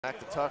Back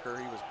to Tucker.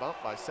 He was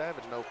bumped by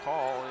Savage. No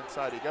call.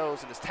 Inside he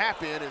goes, and his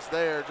tap in is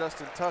there.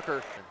 Justin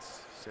Tucker. And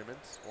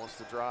Simmons wants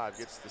to drive.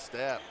 Gets the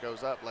step.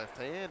 Goes up left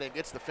hand and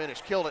gets the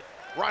finish. Killed it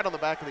right on the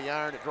back of the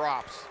iron. It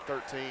drops.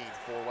 13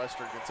 for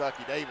Western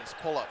Kentucky. Davis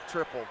pull up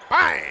triple.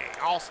 Bang!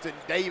 Austin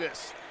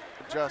Davis.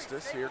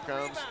 Justice. Here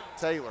comes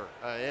Taylor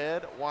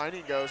ahead.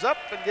 Whining goes up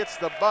and gets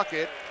the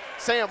bucket.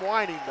 Sam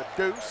Whining the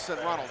deuce, and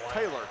Ronald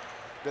Taylor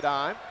the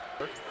dime.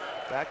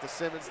 Back to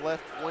Simmons,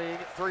 left wing,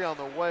 three on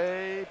the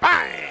way.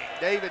 Bang!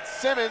 David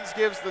Simmons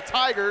gives the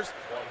Tigers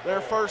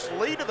their first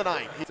lead of the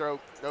night. He throw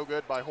no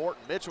good by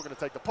Horton. Mitchell going to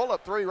take the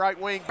pull-up three, right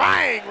wing.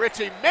 Bang!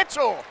 Richie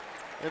Mitchell.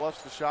 And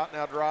bluffs the shot,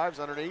 now drives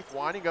underneath.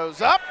 Whining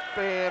goes up,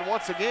 and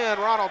once again,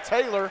 Ronald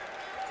Taylor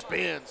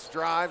spins,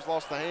 drives,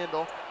 lost the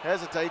handle,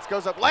 hesitates,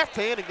 goes up left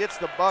hand and gets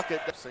the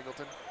bucket.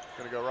 Singleton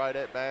going to go right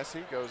at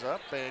Bassey, goes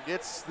up and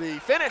gets the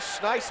finish.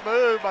 Nice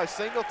move by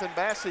Singleton.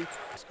 Bassey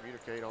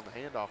communicate on the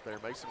handoff there.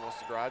 Mason wants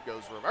to drive,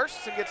 goes reverse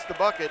and gets the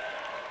bucket.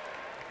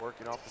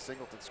 Working off the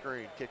Singleton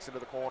screen, kicks into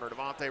the corner.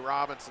 Devontae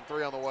Robinson,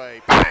 three on the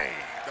way. Bang!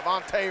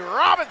 Devontae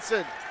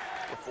Robinson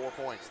for 4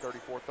 points,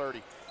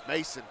 34-30.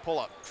 Mason, pull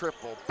up,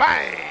 triple,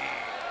 bang!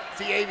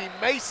 T.A.V.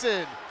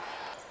 Mason.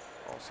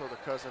 Also the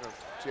cousin of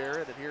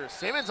Jared, and here's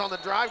Simmons on the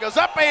drive, goes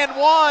up and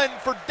one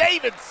for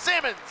David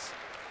Simmons.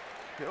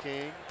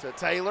 King to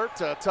Taylor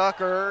to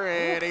Tucker,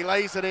 and he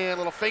lays it in.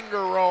 Little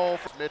finger roll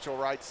for Mitchell,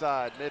 right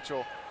side.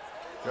 Mitchell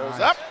goes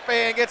up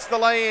and gets the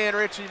lay-in.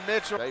 Richie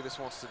Mitchell. Davis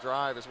wants to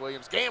drive as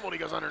Williams gambled. He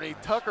goes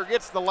underneath. Tucker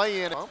gets the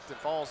lay-in. Bumped and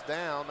falls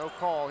down. No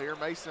call here.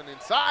 Mason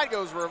inside,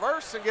 goes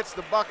reverse and gets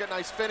the bucket.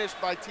 Nice finish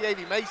by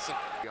T.A.V. Mason.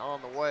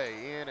 On the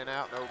way, in and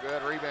out, no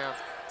good. Rebound.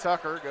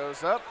 Tucker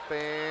goes up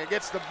and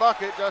gets the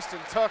bucket. Justin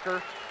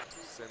Tucker.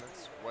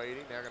 Simmons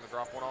waiting. Now going to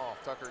drop one off.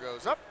 Tucker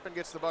goes up and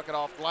gets the bucket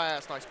off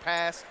glass. Nice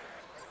pass.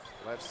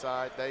 Left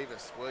side,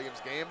 Davis.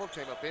 Williams gambled,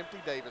 came up empty.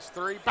 Davis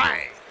three,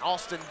 bang!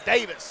 Austin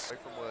Davis. Away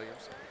from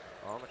Williams.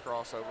 On the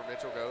crossover,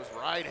 Mitchell goes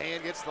right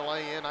hand, gets the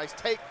lay-in. Nice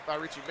take by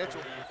Richie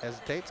Mitchell.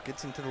 Hesitates,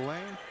 gets into the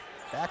lane.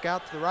 Back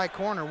out to the right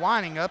corner,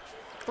 winding up.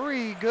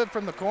 Three, good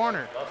from the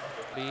corner.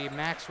 Be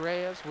Max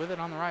Reyes with it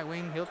on the right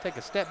wing. He'll take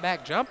a step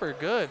back jumper,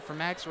 good for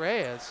Max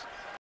Reyes.